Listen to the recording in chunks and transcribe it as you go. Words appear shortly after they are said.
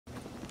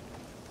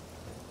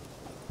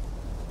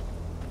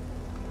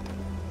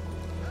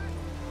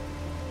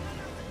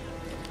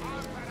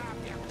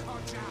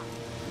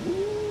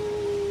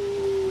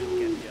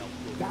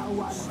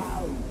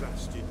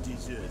Bastard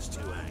deserves to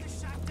hang.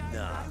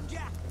 Nah.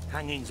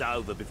 Hanging's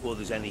over before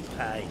there's any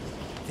pay.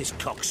 This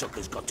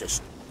cocksucker's got to...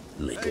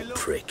 Little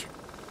prick.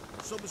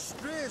 Some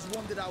strays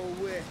wandered our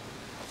way.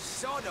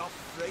 Sod off,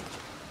 freak.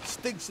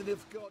 Stinks and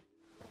have got...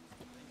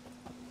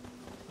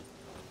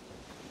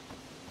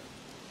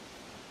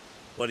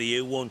 What do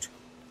you want?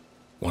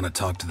 Want to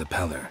talk to the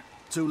Pellar.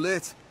 Too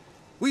late.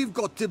 We've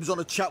got dibs on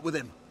a chat with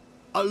him.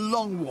 A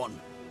long one.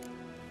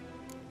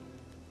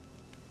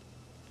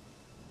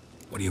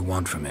 What do you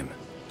want from him?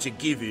 To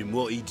give him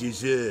what he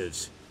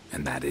deserves.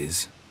 And that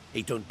is?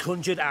 He done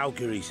conjured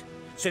auguries.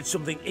 Said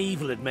something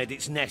evil had made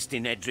its nest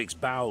in Edric's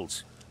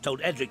bowels.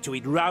 Told Edric to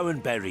eat rowan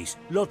berries.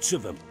 Lots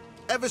of them.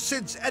 Ever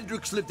since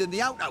Edric's lived in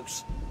the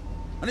outhouse.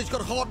 And he's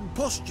got hardened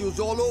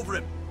pustules all over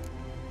him.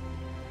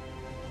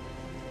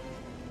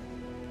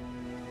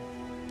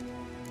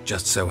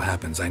 Just so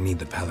happens I need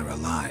the Pellar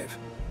alive.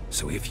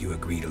 So if you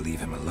agree to leave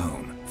him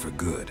alone, for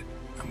good,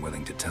 I'm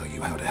willing to tell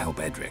you how to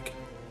help Edric.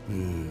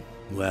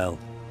 Well,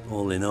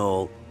 all in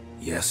all...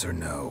 Yes or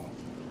no?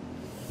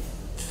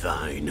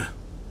 Fine.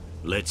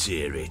 Let's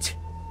hear it.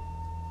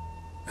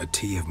 A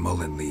tea of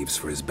mullein leaves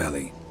for his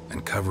belly,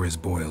 and cover his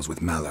boils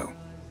with mallow.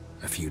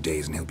 A few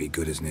days and he'll be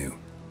good as new.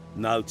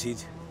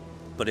 Noted.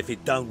 But if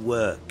it don't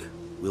work,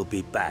 we'll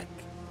be back.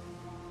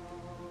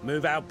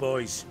 Move out,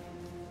 boys.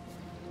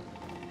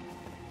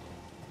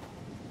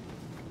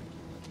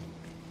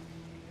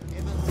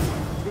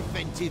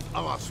 Preventive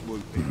arse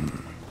whooping.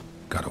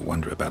 Gotta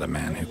wonder about a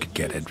man who could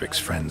get Edric's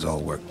friends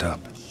all worked up.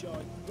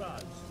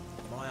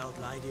 My old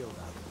lady, though,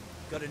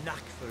 got a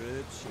knack for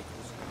herb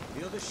shickles.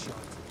 The other shite,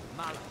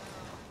 mallow.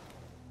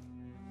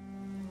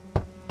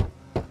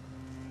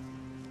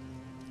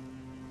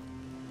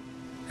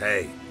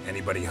 Hey,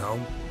 anybody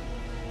home?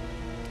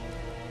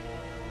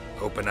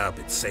 Open up,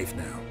 it's safe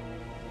now.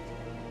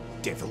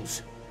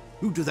 Devils.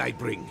 Who do they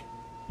bring?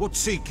 What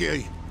seek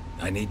ye?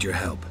 I need your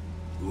help.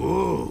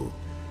 Oh,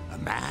 a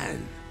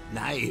man.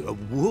 Nay, a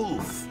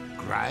wolf.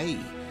 Grey,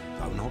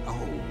 though not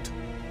old.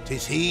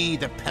 'Tis he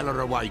the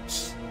Pellar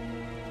awaits.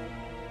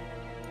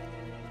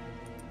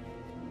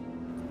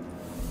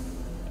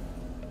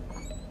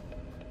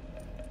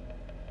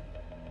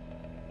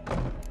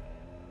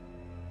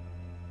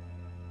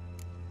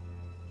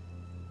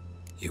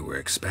 You were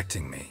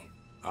expecting me.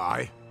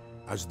 Aye,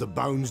 as the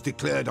bones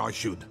declared I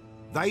should.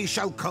 They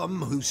shall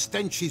come whose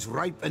stench is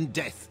rape and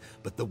death,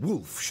 but the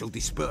wolf shall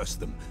disperse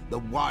them, the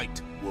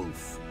white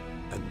wolf.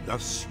 And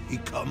thus he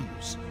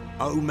comes.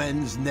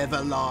 Omens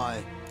never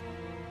lie.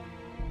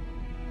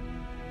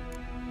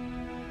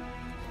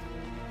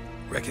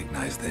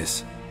 Recognize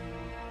this?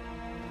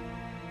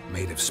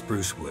 Made of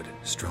spruce wood,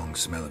 strong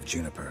smell of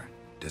juniper,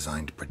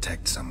 designed to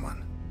protect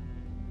someone.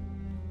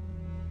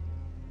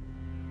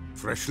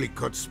 Freshly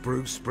cut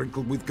spruce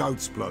sprinkled with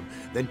goat's blood,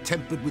 then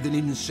tempered with an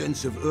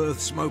incense of earth,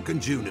 smoke and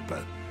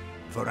juniper.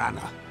 For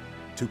Anna,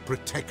 to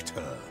protect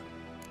her.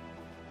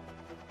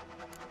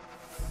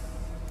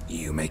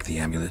 You make the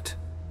amulet?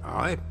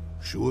 Aye,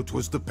 sure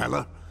 'twas the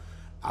Pellar.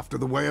 After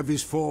the way of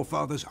his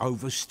forefathers,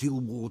 over still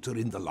water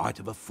in the light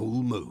of a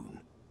full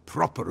moon.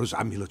 Proper as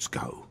amulets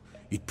go.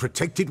 It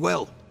protected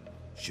well.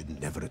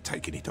 Should never have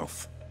taken it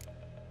off.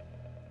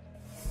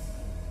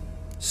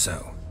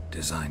 So,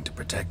 designed to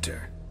protect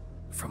her.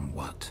 From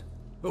what?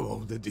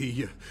 Oh, the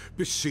dear.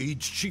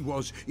 Besieged she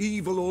was,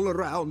 evil all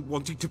around,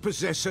 wanting to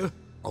possess her.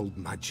 Old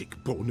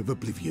magic, born of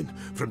oblivion,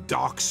 from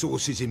dark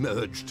sources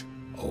emerged.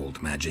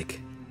 Old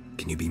magic?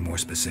 Can you be more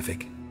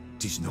specific?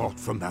 'Tis not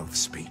for mouth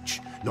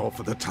speech, nor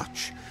for the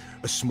touch.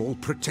 A small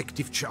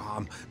protective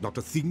charm, not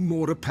a thing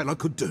more a Pellar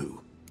could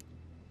do.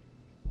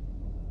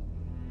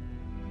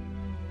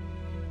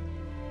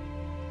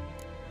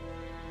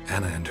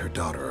 Anna and her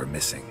daughter are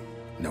missing.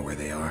 Know where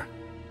they are?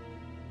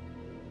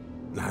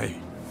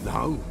 Nay,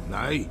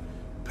 nay.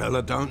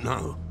 Pellar don't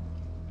know.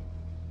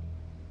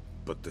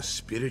 But the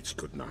spirits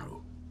could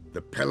know.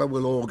 The Pellar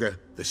will augur,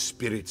 the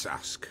spirits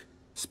ask.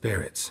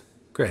 Spirits?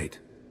 Great.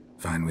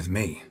 Fine with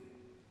me.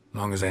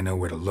 Long as I know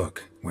where to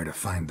look, where to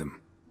find them.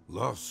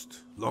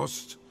 Lost,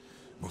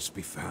 must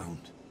be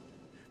found.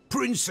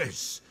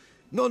 Princess!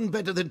 None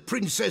better than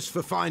Princess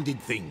for finding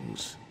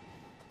things.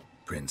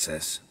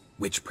 Princess?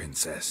 Which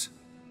princess?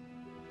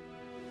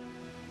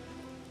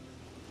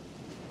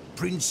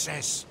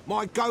 Princess,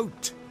 my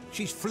goat!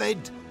 She's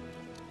fled.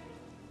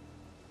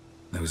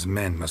 Those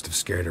men must have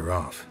scared her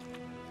off.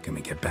 Can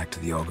we get back to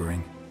the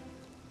auguring?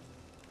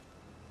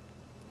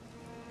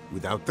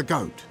 Without the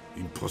goat,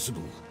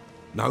 impossible.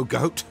 No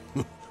goat,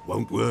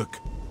 won't work.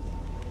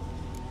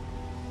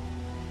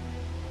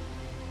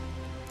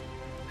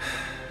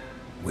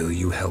 Will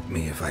you help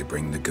me if I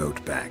bring the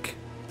goat back?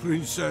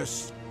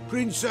 Princess,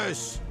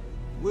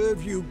 where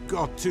have you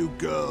got to,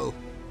 girl?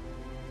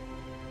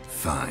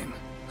 Fine.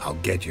 I'll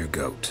get your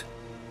goat.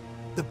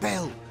 The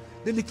bell.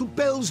 The little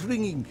bell's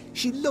ringing.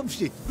 She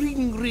loves it.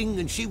 Ring, ring,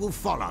 and she will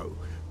follow.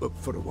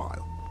 For a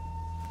while.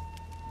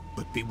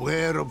 But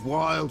beware of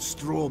wild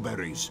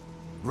strawberries.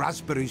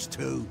 Raspberries,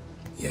 too.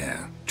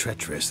 Yeah,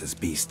 treacherous as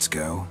beasts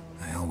go.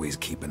 I always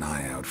keep an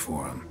eye out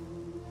for him.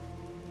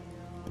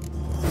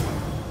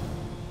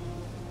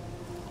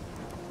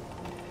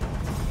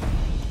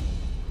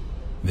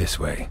 This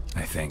way,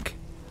 I think.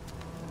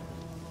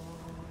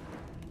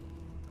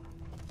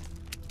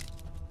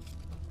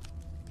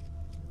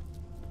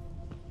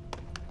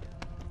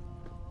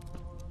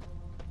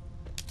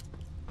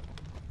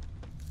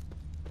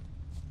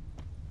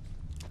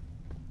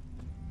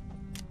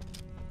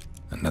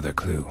 Another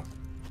clue.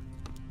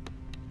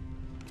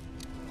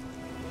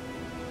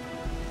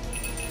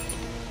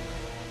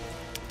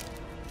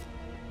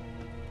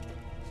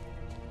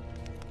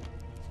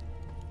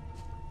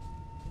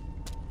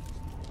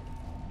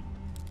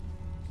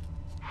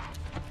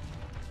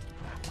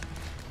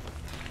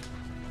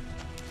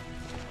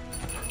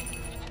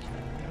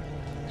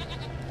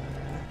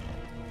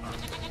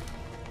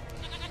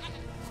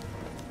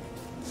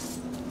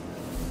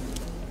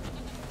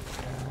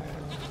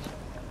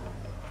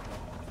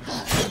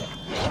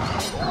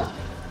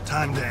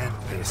 Time to end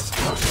this.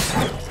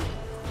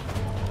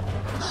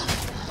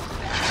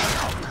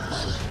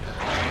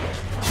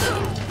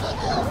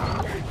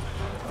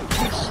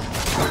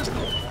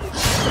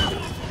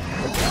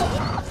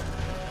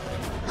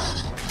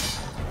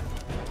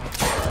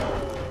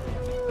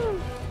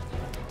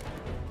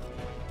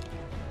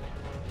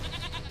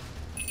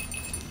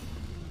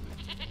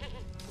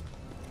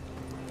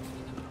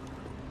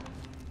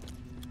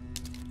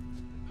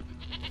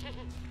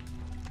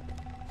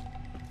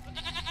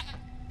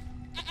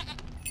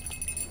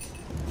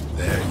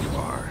 There you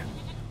are.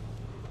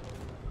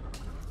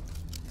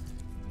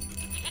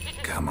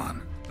 Come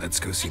on, let's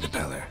go see the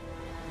Pellar.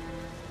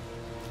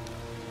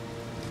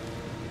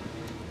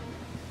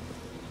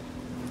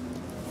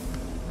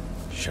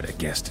 Should have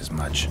guessed as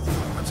much.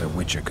 What's a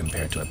witcher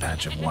compared to a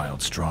patch of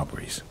wild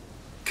strawberries?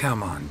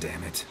 Come on,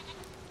 damn it.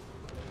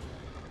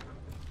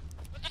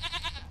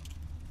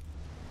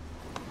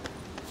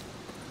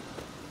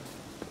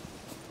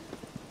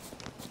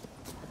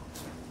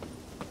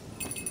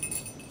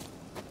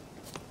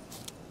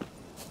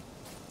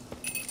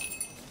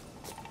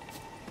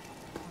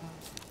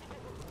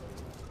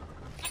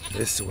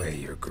 This way,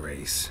 Your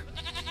Grace.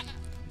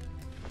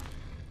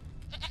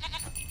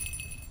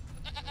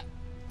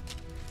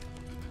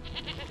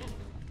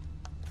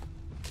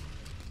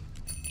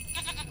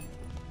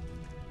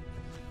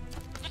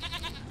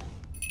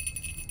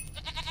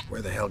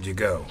 Where the hell did you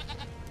go?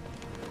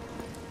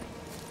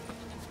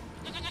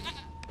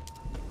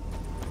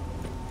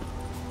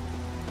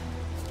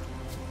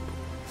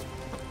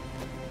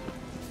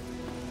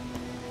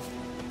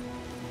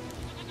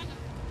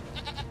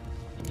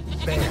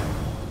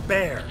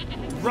 Bear!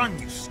 Run,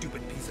 you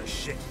stupid piece of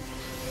shit!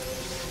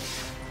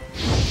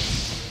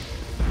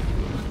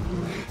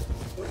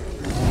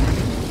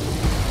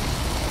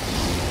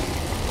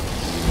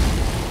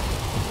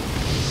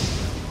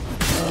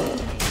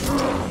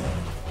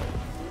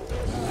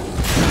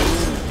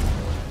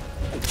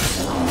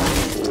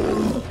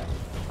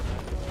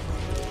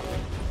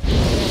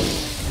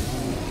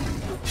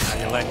 How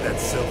you like that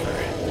silver?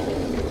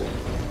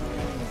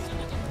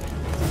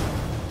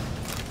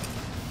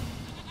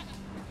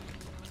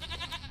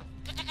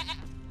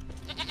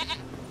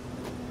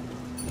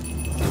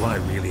 Do I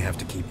really have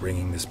to keep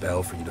ringing this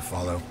bell for you to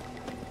follow?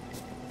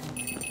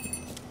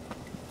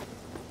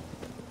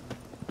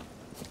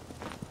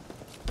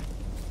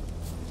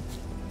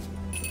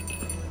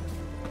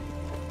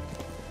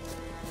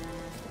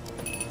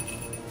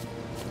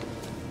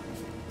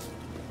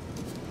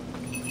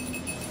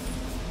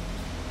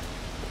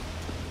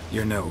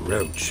 You're no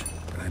Roach,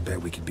 but I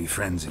bet we could be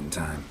friends in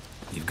time.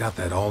 You've got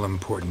that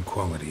all-important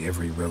quality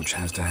every Roach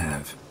has to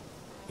have.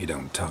 You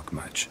don't talk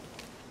much.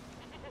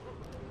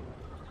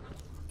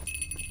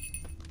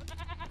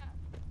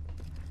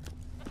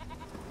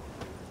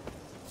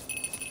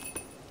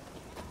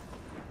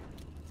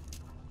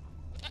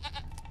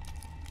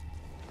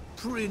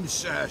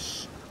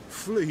 Princess,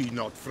 flee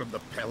not from the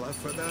Pellar,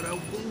 for there are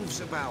wolves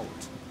about.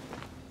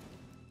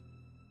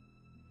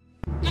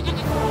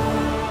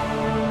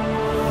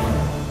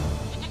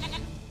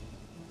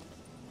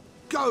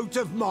 Goat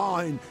of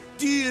mine,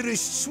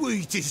 dearest,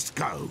 sweetest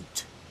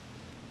goat.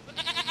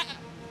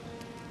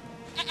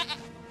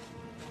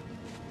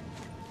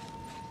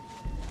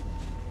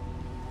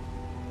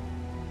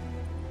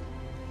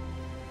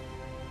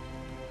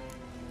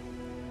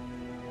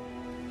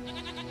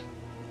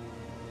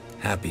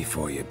 Happy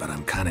for you, but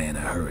I'm kinda in a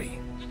hurry.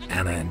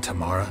 Anna and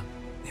Tamara,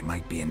 they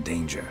might be in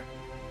danger.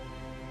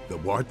 The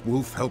White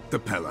Wolf helped the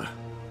Pellar,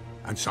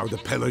 and so the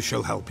Pellar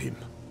shall help him.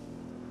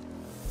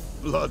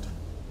 Blood.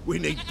 We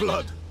need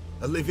blood.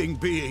 A living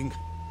being.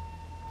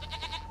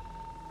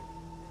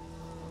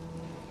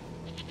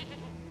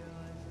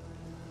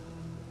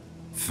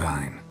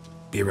 Fine.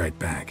 Be right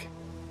back.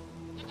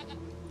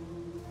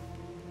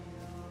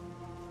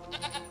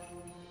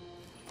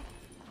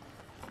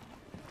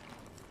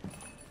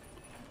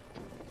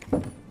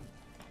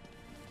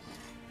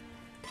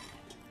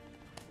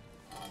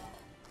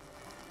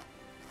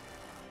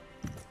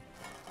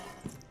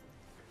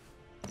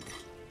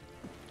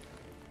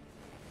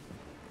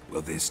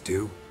 Will this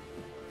do?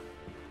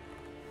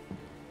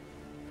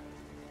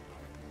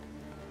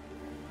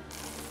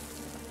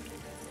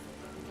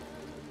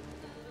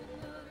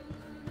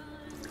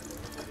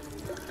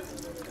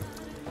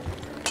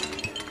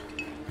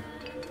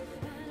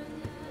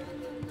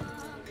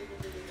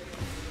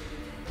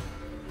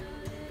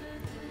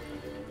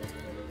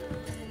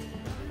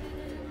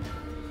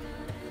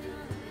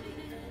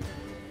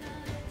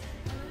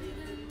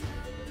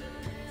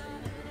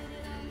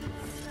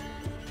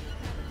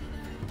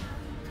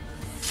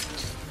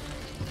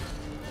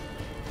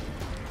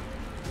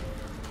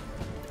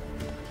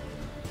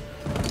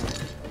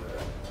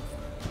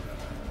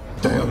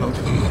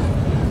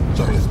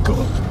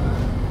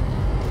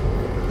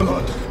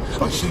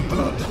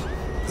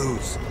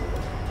 Whose?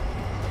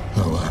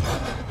 No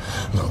Anna,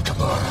 no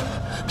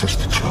Tamara, just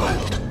the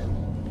child.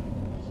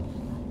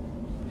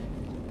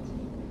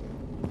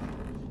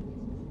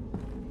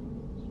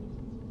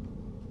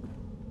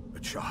 A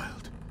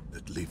child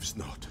that lives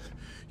not,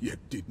 yet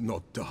did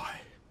not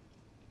die.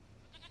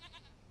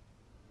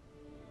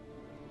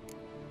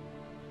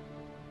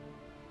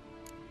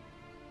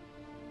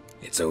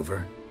 It's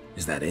over?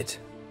 Is that it?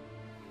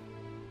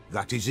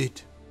 That is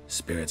it.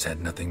 Spirits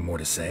had nothing more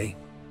to say?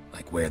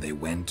 Like where they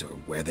went or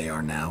where they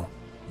are now?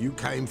 You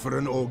came for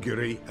an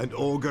augury, and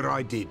augur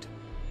I did.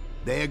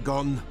 They're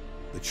gone,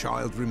 the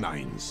child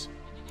remains.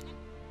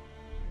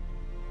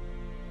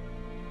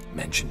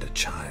 Mentioned a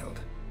child.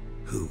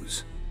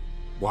 Whose?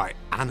 Why,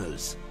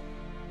 Anna's.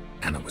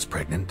 Anna was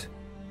pregnant?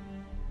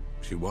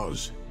 She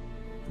was,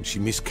 and she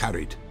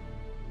miscarried.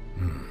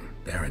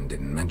 Baron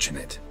didn't mention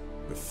it.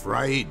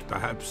 Afraid,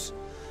 perhaps,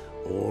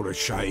 or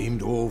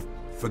ashamed, or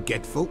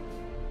forgetful.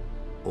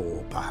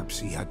 Or perhaps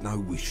he had no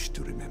wish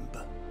to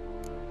remember.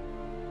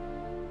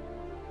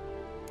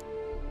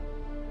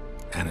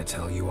 Anna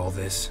tell you all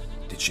this?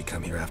 Did she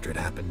come here after it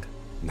happened?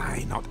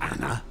 Nay, not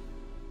Anna.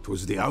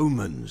 'Twas the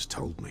omens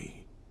told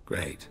me.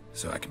 Great,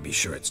 so I can be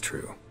sure it's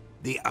true.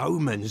 The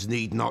omens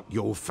need not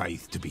your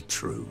faith to be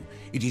true.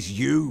 It is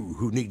you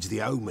who needs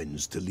the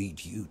omens to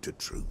lead you to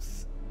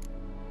truth.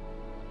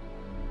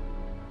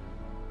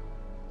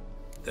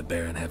 The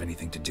Baron have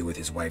anything to do with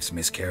his wife's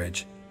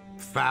miscarriage?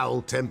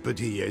 Foul-tempered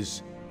he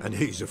is, and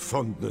he's a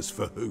fondness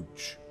for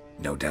hooch.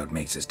 No doubt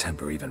makes his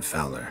temper even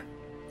fouler.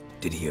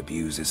 Did he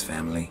abuse his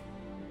family?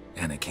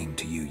 Anna came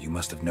to you, you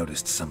must have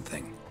noticed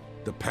something.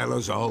 The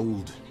Pellar's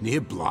old, near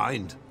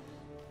blind,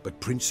 but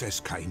Princess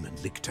came and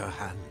licked her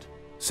hand.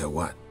 So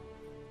what?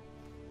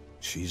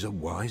 She's a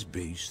wise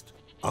beast,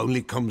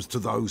 only comes to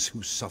those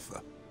who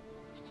suffer.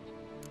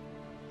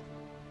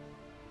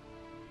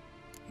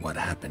 What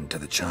happened to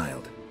the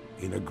child?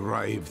 In a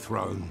grave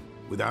thrown,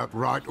 without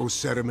rite or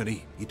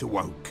ceremony, it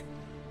awoke.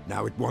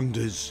 Now it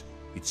wanders,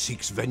 it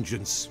seeks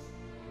vengeance.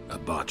 A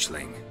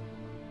botchling.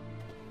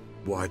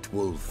 White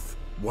wolf,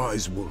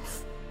 wise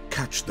wolf,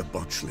 catch the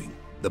botchling.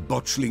 The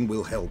botchling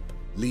will help,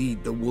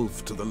 lead the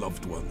wolf to the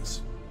loved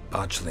ones.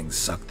 Botchlings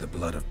suck the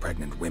blood of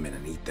pregnant women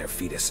and eat their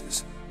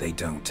fetuses. They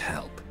don't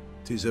help.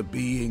 'Tis a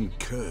being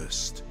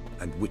cursed,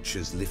 and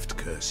witches lift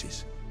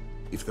curses.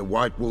 If the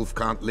white wolf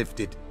can't lift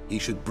it, he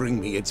should bring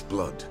me its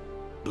blood.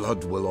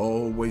 Blood will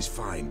always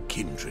find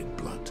kindred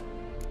blood.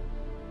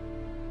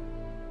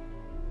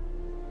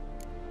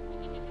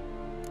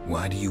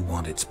 Why do you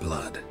want its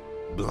blood?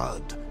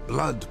 Blood,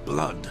 blood,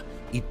 blood.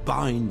 It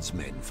binds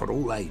men for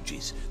all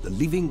ages, the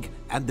living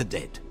and the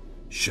dead.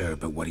 Sure,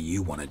 but what do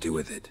you want to do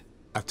with it?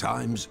 At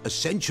times, a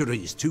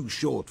century is too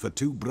short for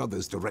two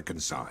brothers to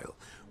reconcile.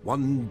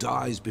 One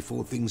dies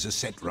before things are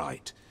set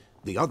right.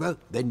 The other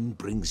then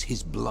brings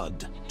his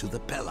blood to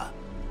the Pellar.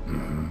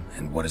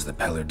 And what does the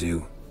Pellar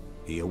do?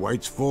 He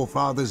awaits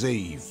Forefather's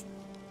Eve.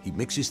 He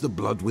mixes the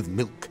blood with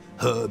milk,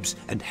 herbs,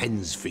 and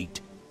hen's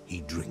feet.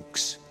 He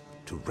drinks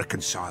to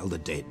reconcile the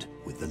dead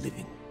with the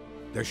living.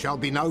 There shall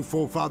be no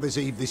Forefather's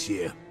Eve this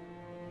year,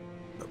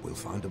 but we'll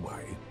find a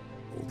way,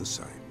 all the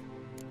same.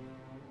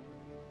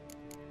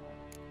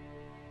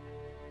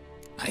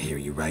 I hear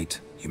you right.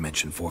 You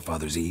mentioned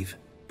Forefather's Eve?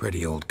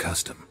 Pretty old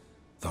custom.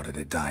 Thought it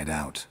had died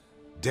out.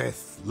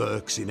 Death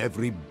lurks in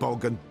every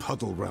bog and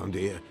puddle round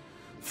here.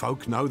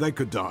 Folk know they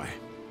could die,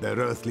 their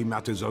earthly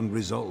matters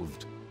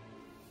unresolved.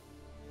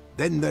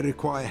 Then they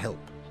require help,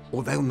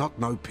 or they'll not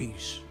know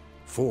peace.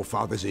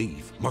 Forefather's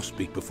Eve must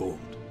be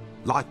performed.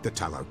 Light the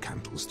tallow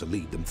candles to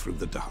lead them through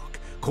the dark.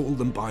 Call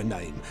them by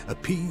name,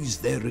 appease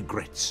their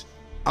regrets.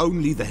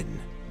 Only then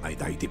may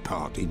they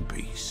depart in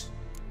peace.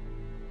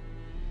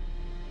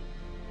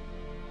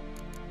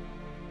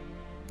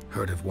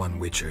 Heard of one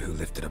witcher who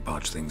lifted a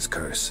botchling's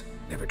curse.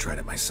 Never tried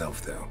it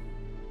myself, though.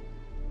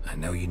 I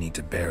know you need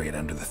to bury it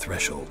under the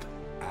threshold.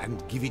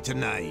 And give it a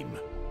name.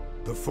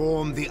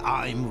 Perform the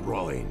Aim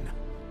Roin.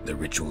 The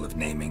ritual of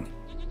naming?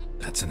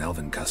 That's an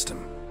elven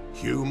custom.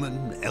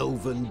 Human,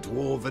 elven,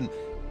 dwarven,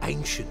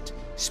 ancient.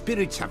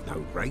 Spirits have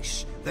no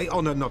race. They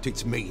honor not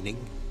its meaning.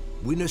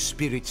 Win a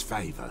spirit's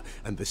favor,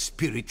 and the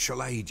spirit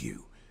shall aid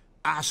you.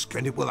 Ask,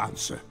 and it will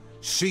answer.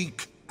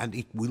 Seek, and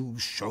it will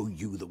show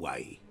you the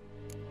way.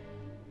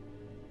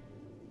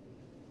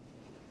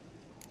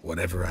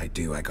 Whatever I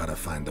do, I gotta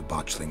find the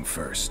botchling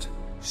first.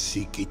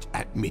 Seek it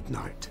at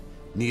midnight,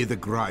 near the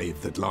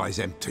grave that lies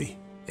empty.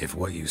 If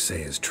what you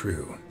say is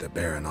true, the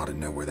Baron ought to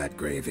know where that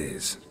grave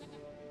is.